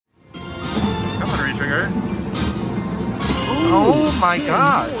retrigger. Oh my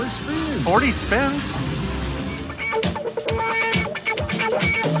god. 40 spins.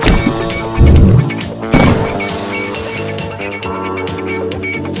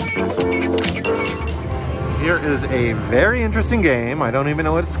 Here is a very interesting game. I don't even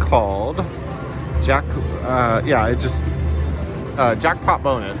know what it's called. Jackpot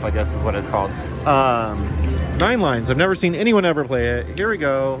bonus, I guess is what it's called. 9 lines. I've never seen anyone ever play it. Here we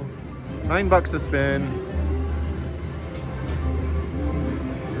go. $9 a spin.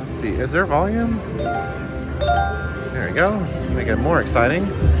 Let's see. Is there volume? There we go. Make it more exciting.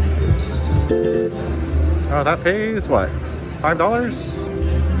 Oh, that pays what?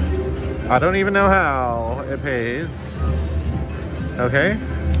 $5? I don't even know how it pays. Okay.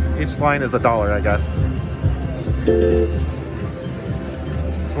 Each line is $1, I guess.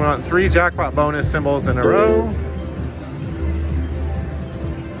 So we want 3 jackpot bonus symbols in a row.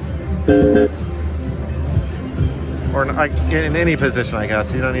 Or in any position, I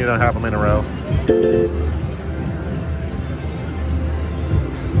guess. You don't need to have them in a row.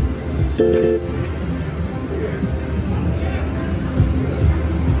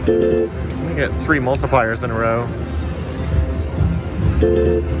 Let me get 3 multipliers in a row.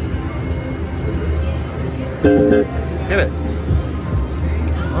 Get it.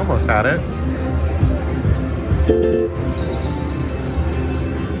 Almost had it.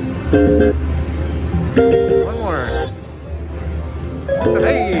 One more.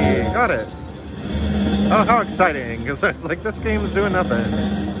 Hey, got it. Oh, how exciting. Because it's like this game is doing nothing.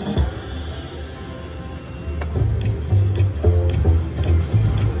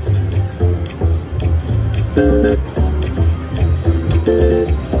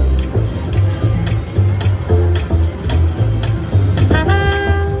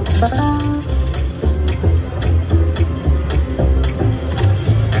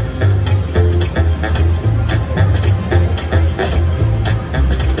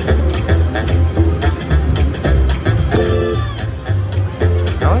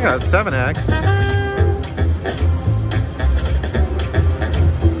 I only got 7x.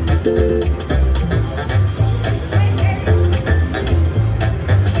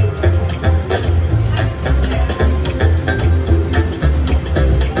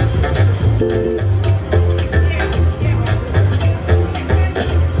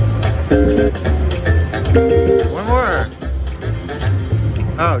 One more.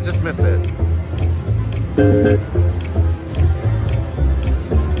 Oh, just missed it.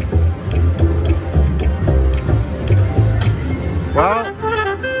 Well,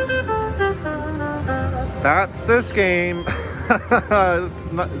 that's this game. It's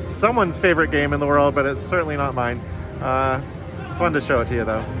not someone's favorite game in the world, but it's certainly not mine. Fun to show it to you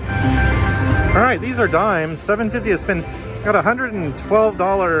though. All right, these are dimes. $7.50 a spin. Got a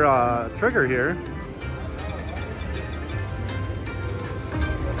 $112 trigger here.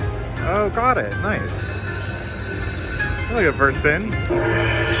 Oh, got it. Nice. Really good first spin.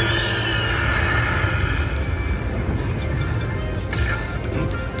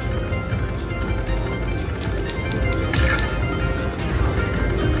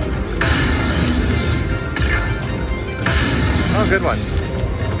 Oh, good one.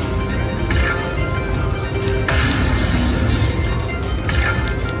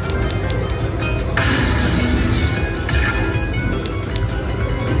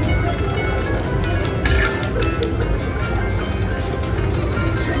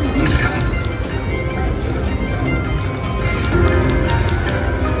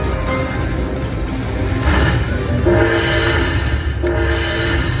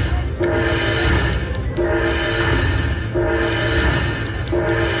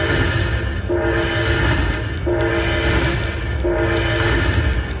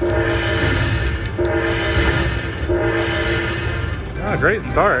 Great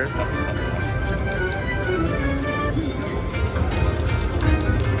start. All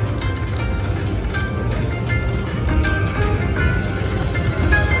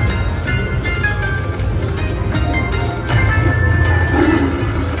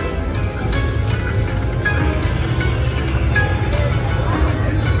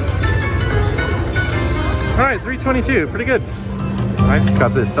right, 322, pretty good. I just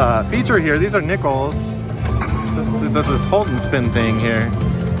got this feature here. These are nickels. So it does this hold and spin thing here.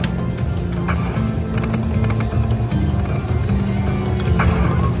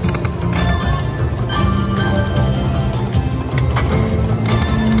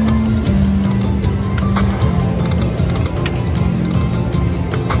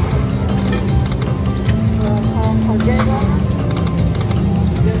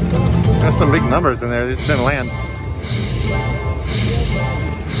 There's some big numbers in there. They just didn't land.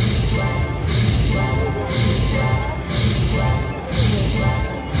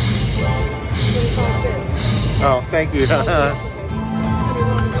 Thank you.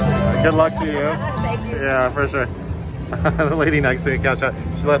 Good luck to you. Thank you. Yeah, for sure. The lady next to me, cash out,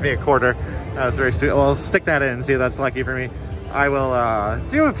 she left me a quarter. That was very sweet. Well, stick that in and see if that's lucky for me. I will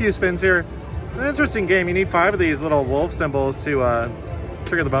do a few spins here. It's an interesting game. You need 5 of these little wolf symbols to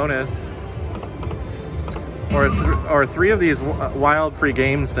trigger the bonus. Or 3 of these wild free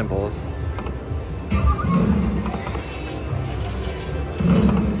game symbols.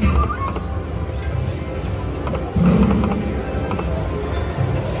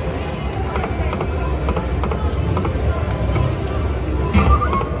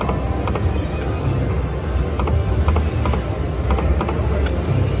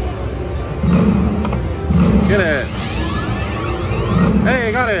 Get it.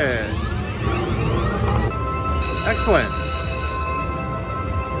 Hey, got it. Excellent.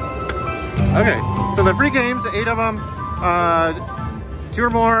 Okay, so the free games, 8 of them, 2 or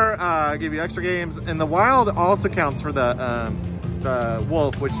more give you extra games, and the wild also counts for the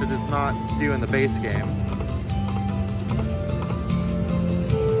wolf, which it does not do in the base game.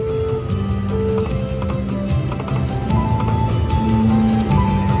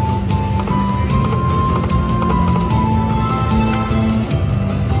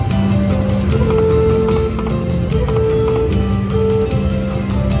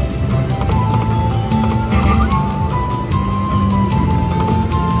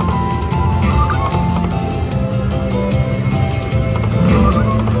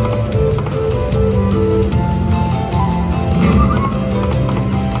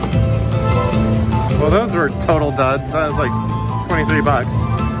 Total duds. That was like 23 bucks.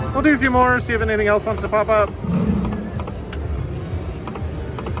 We'll do a few more, see if anything else wants to pop up.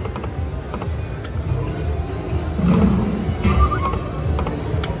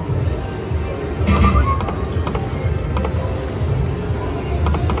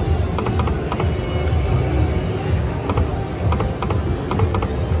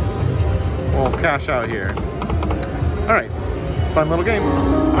 We'll cash out here. All right. Fun little game.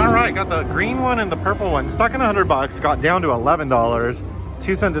 All right, got the green one and the purple one. Stuck in 100 bucks, got down to $11. It's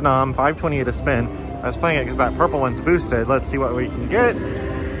 2 cent denom, 5.28 a spin. I was playing it because that purple one's boosted. Let's see what we can get.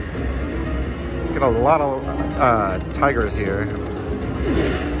 Get a lot of tigers here.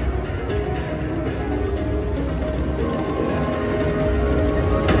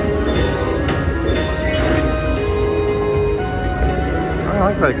 I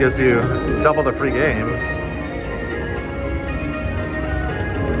like that it gives you double the free games.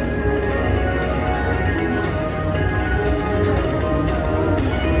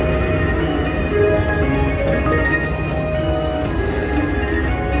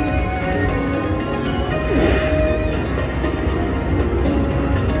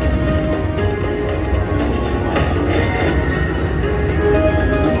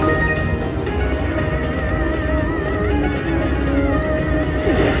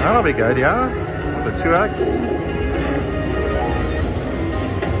 That'll be good, yeah? With the 2x.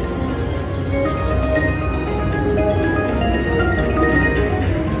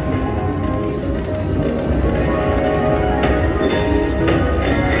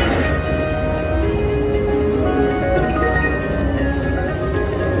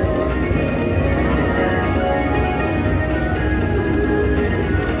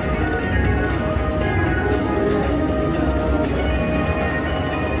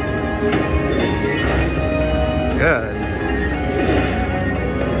 Good.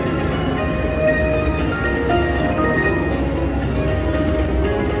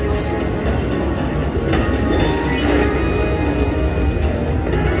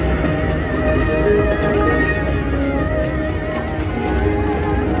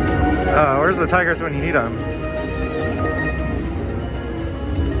 Where's the tigers when you need them?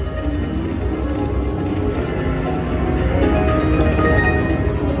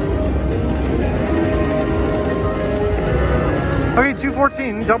 Okay,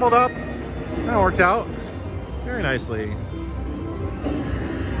 214, doubled up. That worked out very nicely.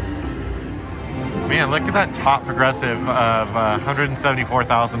 Man, look at that top progressive of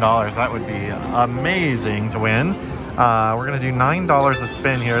 $174,000. That would be amazing to win. We're gonna do $9 a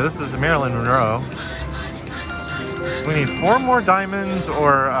spin here. This is Marilyn Monroe. So we need 4 more diamonds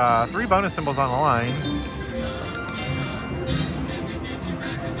or 3 bonus symbols on the line.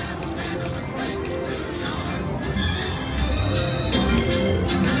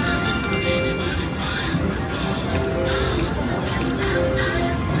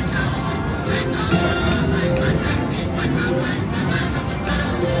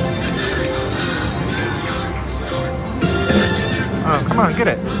 Oh, come on, get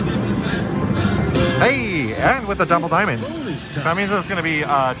it. Hey, and with the double diamond. That means it's going to be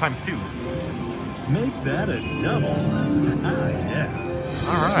 ×2. Make that a double. Ah, yeah.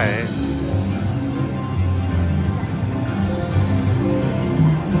 All right.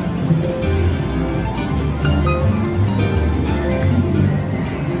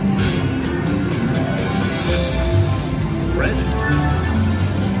 Ready.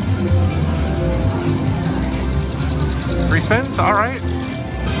 3 spins, all right.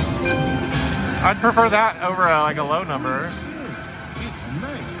 I'd prefer that over like a low number. It's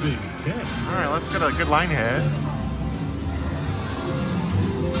nice being 10. All right, let's get a good line hit.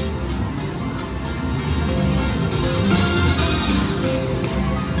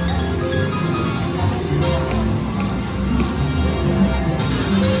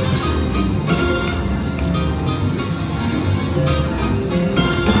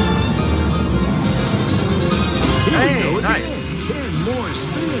 Hey, nice. 10 more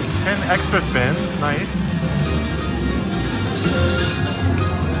spins. 10 extra spins, nice.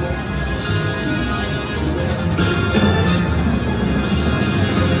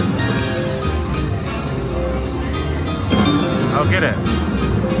 Oh, get it.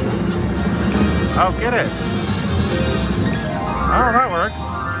 Oh, get it. Oh, that works.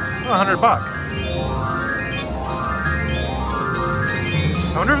 Oh, $100.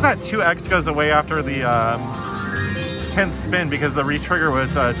 I wonder if that 2x goes away after the 10th spin because the retrigger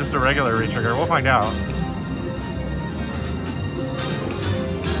was just a regular retrigger. We'll find out.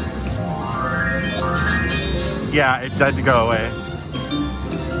 Yeah, it did go away.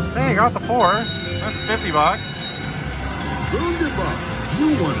 Hey, got the 4. That's $50. Lose your buck. You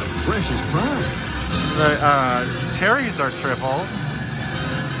won a precious prize. The cherries are triple.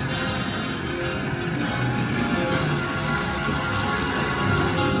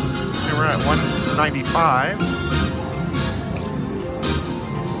 And we're at 195.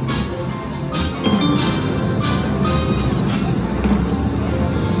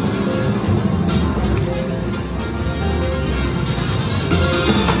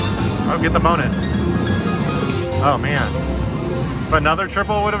 Oh, get the bonus. Oh man. If another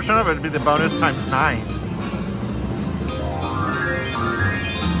triple would have shown up, it'd be the bonus times 9.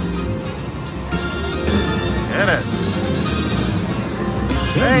 Get it.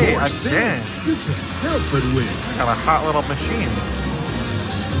 Hey, again. You can't help but win. I got a hot little machine.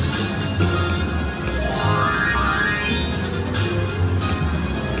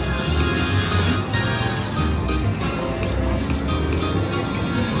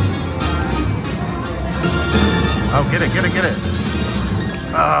 Oh, get it, get it, get it.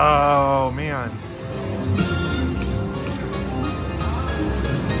 Oh, man.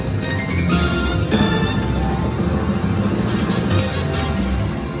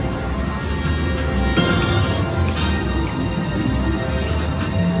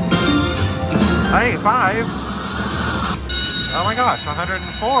 Hey, 5. Oh my gosh,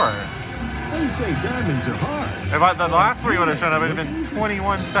 104. They say diamonds are hard. If the last 3 would have shown up, it would have been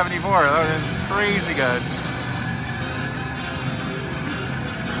 2174. That would have been crazy good.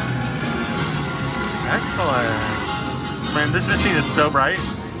 Excellent. Man, this machine is so bright.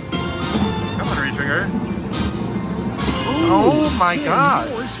 Come on, retrigger. Oh my god.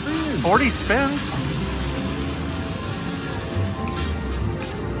 40 spins?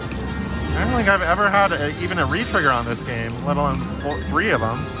 I don't think I've ever had even a retrigger on this game, let alone 3 of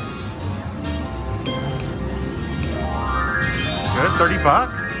them. Good,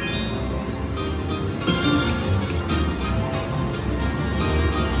 $30.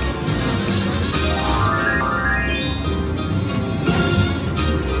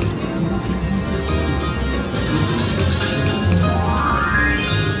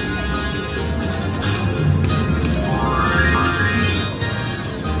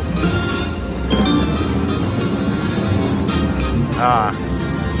 Ah.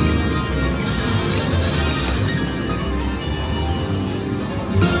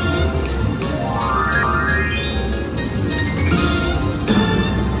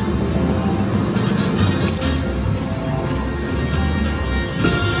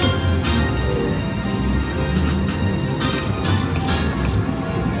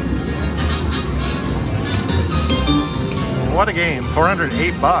 What a game,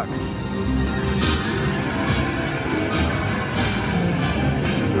 $408.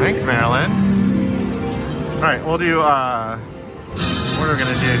 Thanks, Marilyn. All right, we'll do, what are we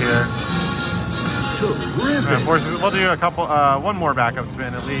gonna do here? We'll do a couple, one more backup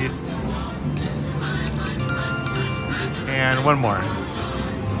spin at least. And one more.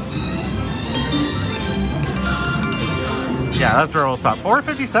 Yeah, that's where we'll stop.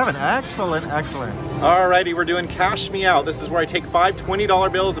 457, excellent, excellent. Alrighty, we're doing Cash Me Out. This is where I take 5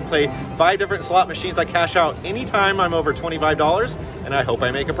 $20 bills and play 5 different slot machines. I cash out anytime I'm over $25, and I hope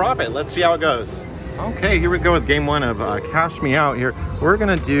I make a profit. Let's see how it goes. Okay, here we go with game one of Cash Me Out here. We're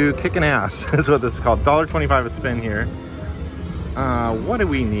gonna do kicking ass, is what this is called. $1.25 a spin here. What do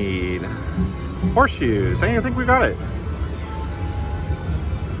we need? Horseshoes. Hey, I think we got it.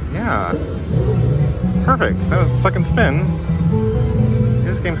 Yeah. Perfect. That was the second spin.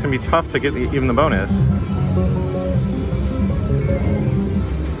 This game's gonna be tough to get even the bonus.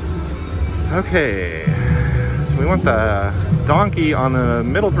 Okay. So we want the donkey on the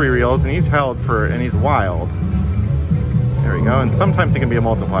middle three reels, and he's held for, and he's wild. There we go. And sometimes he can be a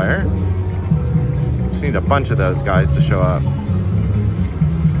multiplier. Just need a bunch of those guys to show up.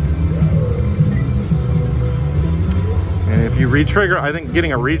 And if you retrigger, I think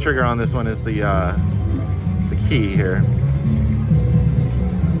getting a retrigger on this one is the key here.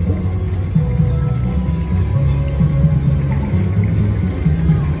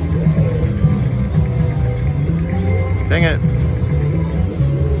 Dang it.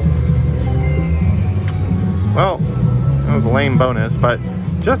 Well, that was a lame bonus, but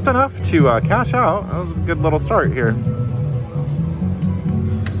just enough to cash out. That was a good little start here.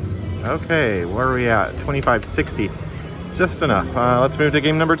 Okay, where are we at? 25.60. Just enough. Let's move to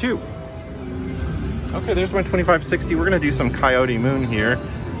game number 2. Okay, there's my 25.60. We're gonna do some Coyote Moon here.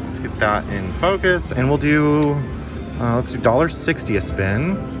 Let's get that in focus, and we'll do, let's do $1.60 a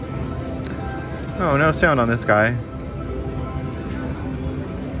spin. Oh, no sound on this guy.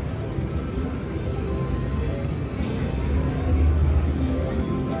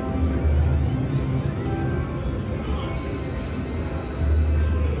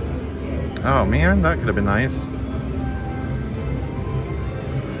 Oh man, that could have been nice.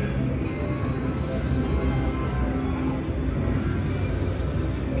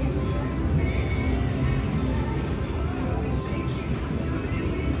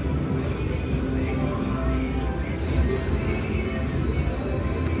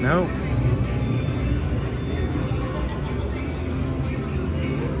 Nope.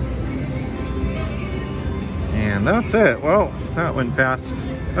 And that's it. Well, that went fast.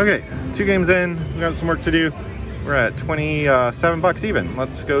 Okay, 2 games in, we got some work to do. We're at 27 bucks even.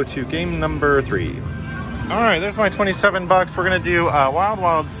 Let's go to game number 3. All right, there's my 27 bucks. We're gonna do Wild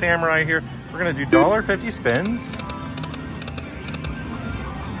Wild Samurai here. We're gonna do $1.50 spins.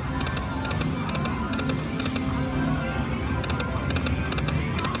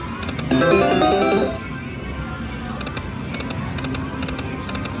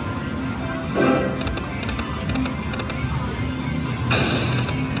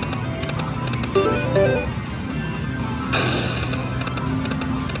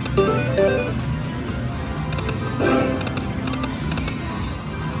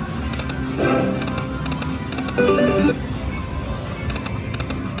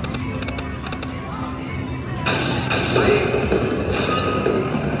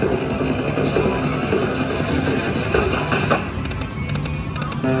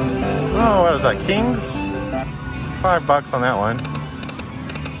 Oh, what is that, Kings? $5 on that one.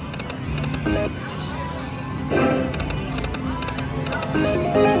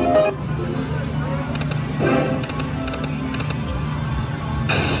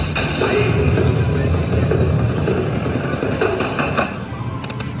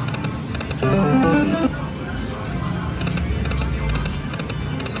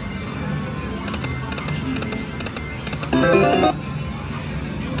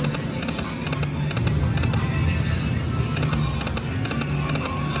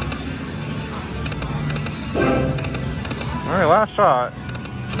 All right, last shot.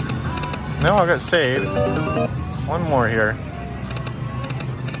 No, I'll get saved. One more here.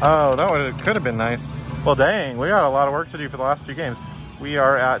 Oh, that could have been nice. Well, dang, we got a lot of work to do for the last 2 games. We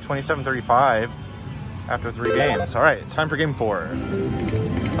are at 27.35 after 3 games. All right, time for game 4.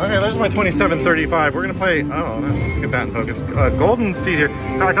 Okay, there's my 27.35. We're gonna play, oh, let's get that in focus. Golden Steed here.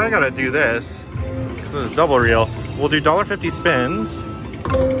 In fact, I gotta do this, because this is double reel. We'll do $1.50 spins.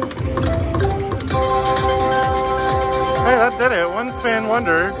 Hey, that did it. 1 spin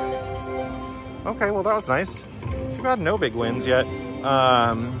wonder. Okay, well that was nice. Too bad no big wins yet.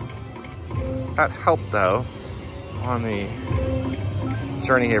 That helped though on the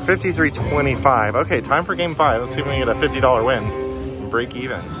journey here. 53.25. Okay, time for game 5. Let's see if we can get a $50 win and break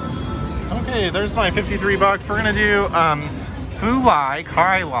even. Okay, there's my 53 bucks. We're gonna do Fu Lai,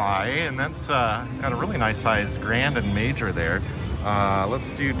 Kai Lai, and that's got a really nice size grand and major there.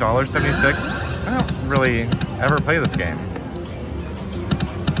 Let's do $1.76. I don't really ever play this game.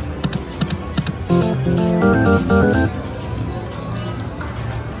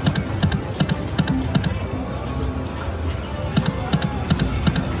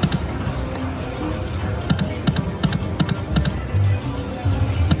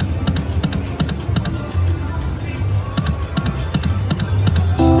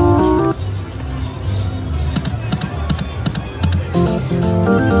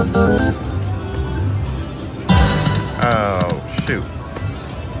 Oh, shoot.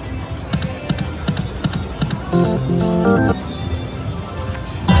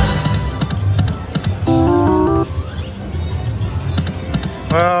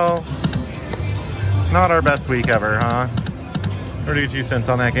 Well, not our best week ever, huh? 32 cents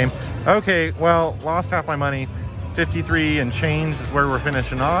on that game. Okay, well, lost half my money. 53 and change is where we're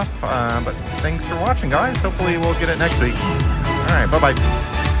finishing off. But thanks for watching, guys. Hopefully we'll get it next week. All right, bye-bye.